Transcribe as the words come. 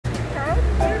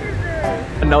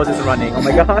My nose is running. Oh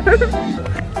my god.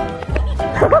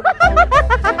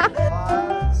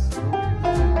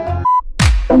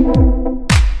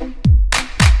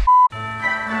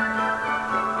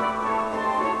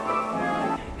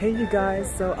 Hey you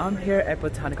guys, so I'm here at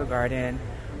Botanical Garden,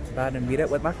 about to meet up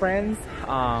with my friends.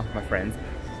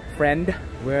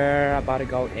 We're about to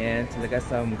go in to look at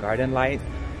some garden lights.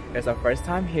 It's our first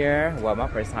time here, well, my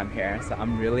first time here, so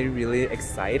I'm really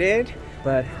excited.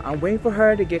 But I'm waiting for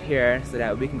her to get here so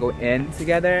that we can go in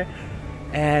together.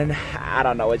 And I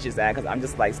don't know what she's at because I'm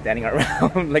just like standing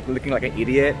around like looking like an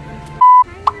idiot. I'm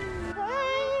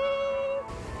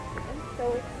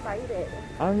so excited.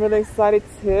 I'm really excited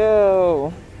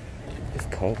too. It's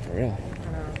cold for real. I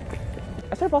know.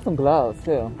 I should have bought some gloves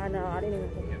too. I know, I didn't even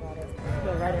think about it.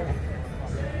 Go right in.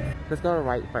 Let's go to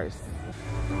right first.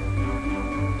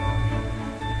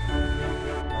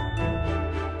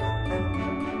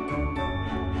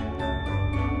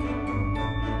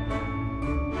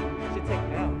 Should take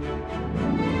it out.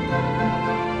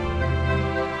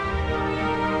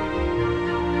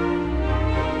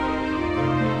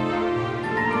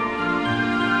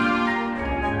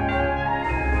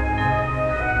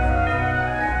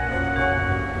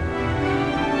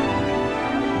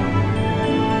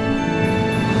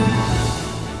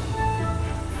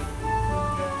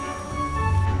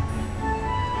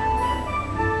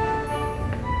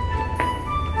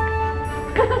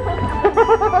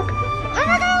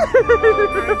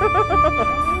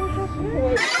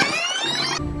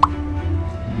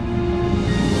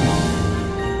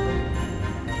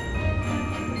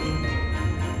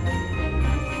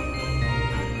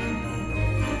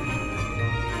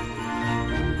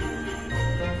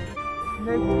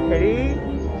 Isn't it pretty?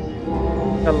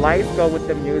 The lights go with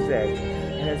the music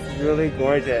and it's really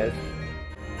gorgeous.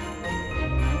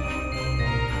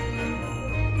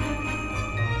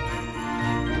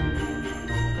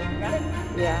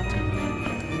 Yeah.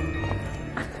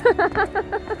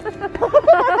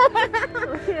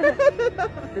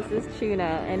 This is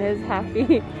Tuna and his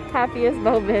happiest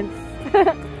moments.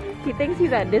 He thinks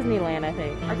he's at Disneyland, I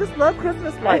think. I just love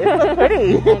Christmas lights. It's so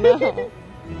pretty. I know.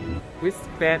 We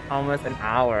spent almost an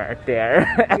hour there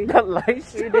at the light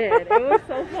show. We did. It was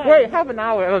so fun. Wait, half an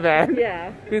hour, oh man.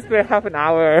 Yeah. We spent half an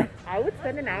hour. I would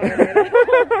spend an hour there.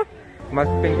 My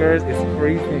fingers is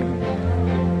freezing.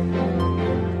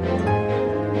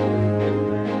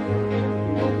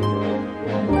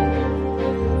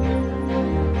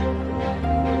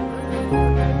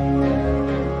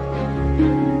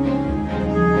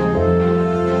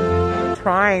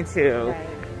 Trying to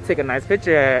take a nice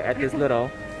picture at this little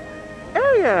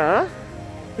area.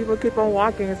 People keep on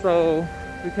walking, so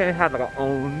we can have like our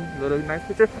own little nice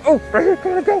picture. Oh, right here,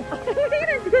 come on, go. We're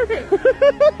gonna do it.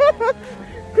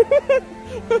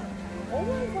 Oh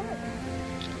my god.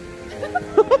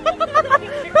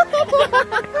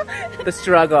 The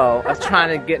struggle of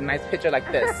trying to get a nice picture like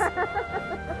this.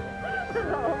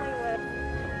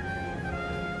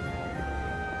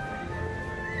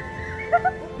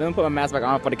 Let me put my mask back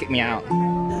on before they kick me out.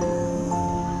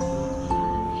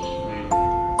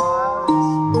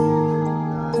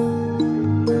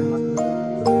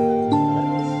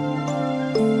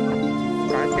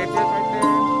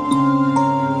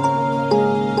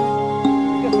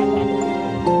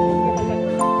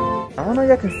 I don't know if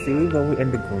y'all can see, but we're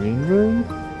in the green room.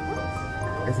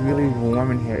 It's really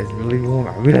warm in here. It's really warm.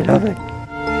 I really love it.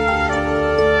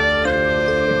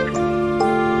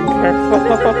 Be careful.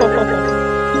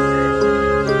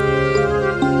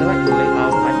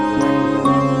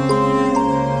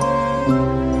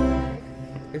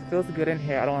 It feels good in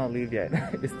here. I don't want to leave yet.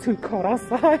 It's too cold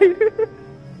outside. You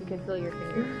can feel your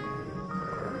fingers.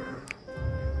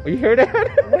 Oh, you hear that?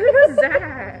 What is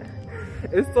that?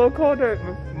 It's so cold that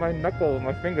my knuckle,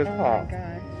 my fingers pop. Oh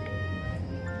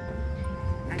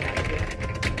my gosh. I got you.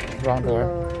 Wrong door.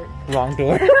 Lord. Wrong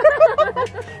door.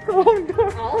 Wrong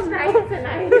door. All night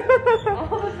tonight.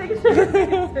 All the pictures.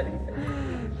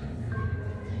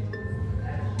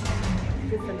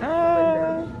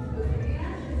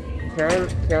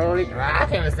 Carol, I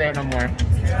can't even say it no more.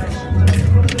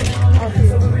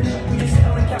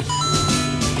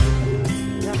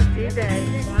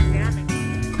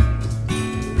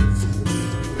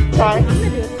 Sorry. I'm gonna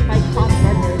do a spike pop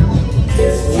record.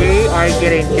 We are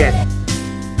getting hit.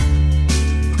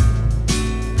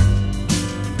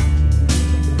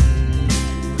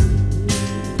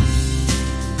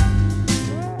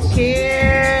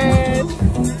 Cheers!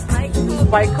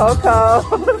 White cocoa.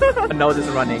 My nose is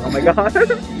running. Oh my god.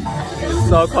 It's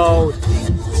so cold.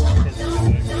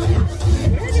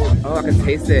 Oh, I can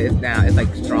taste it now. It's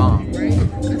like strong. Right?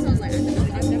 That sounds like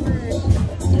I've never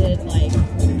did like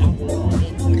alcohol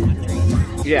in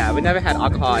Yeah, we never had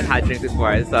alcohol and hot drinks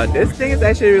before, so this thing is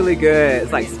actually really good.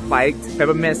 It's like spiked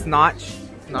peppermint schnapps.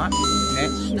 Schnapps?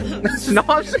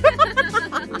 Schnapps?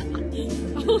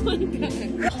 Oh my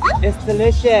god. It's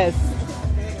delicious.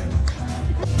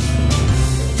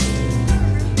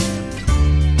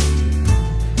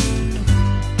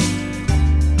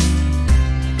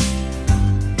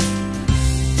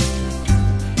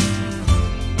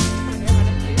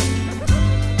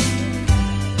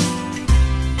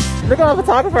 Look at the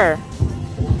photographer.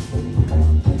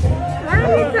 Why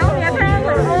did you tell me? I thought I was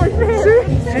like, oh shit.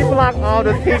 She blocked all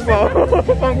the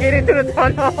people from getting to the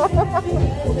tunnel.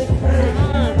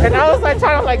 And I was like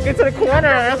trying to like get to the corner.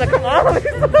 I was like, come on.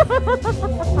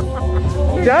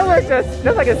 That was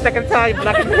just like a second time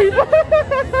blocking people.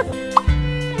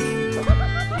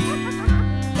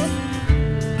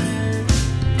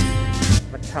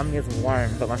 My tummy is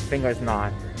warm, but my finger is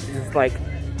not. It's just like,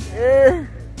 ugh.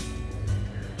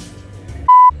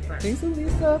 Thanks to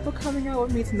Lisa for coming out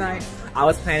with me tonight. I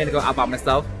was planning to go out by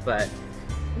myself, but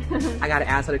I gotta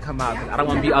ask her to come out because I don't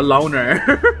want to be a loner.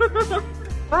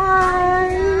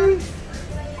 Bye!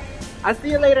 I'll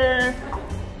see you later.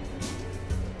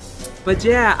 But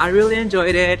yeah, I really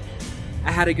enjoyed it.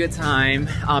 I had a good time.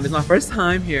 It's my first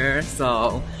time here,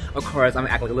 so of course I'm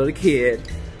gonna act like a little kid.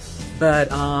 But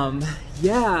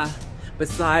yeah,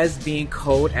 besides being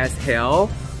cold as hell,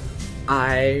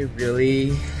 I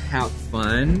really had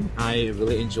fun. I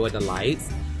really enjoyed the lights.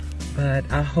 But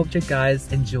I hope you guys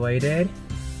enjoyed it.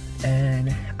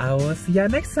 And I will see ya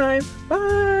next time.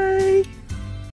 Bye!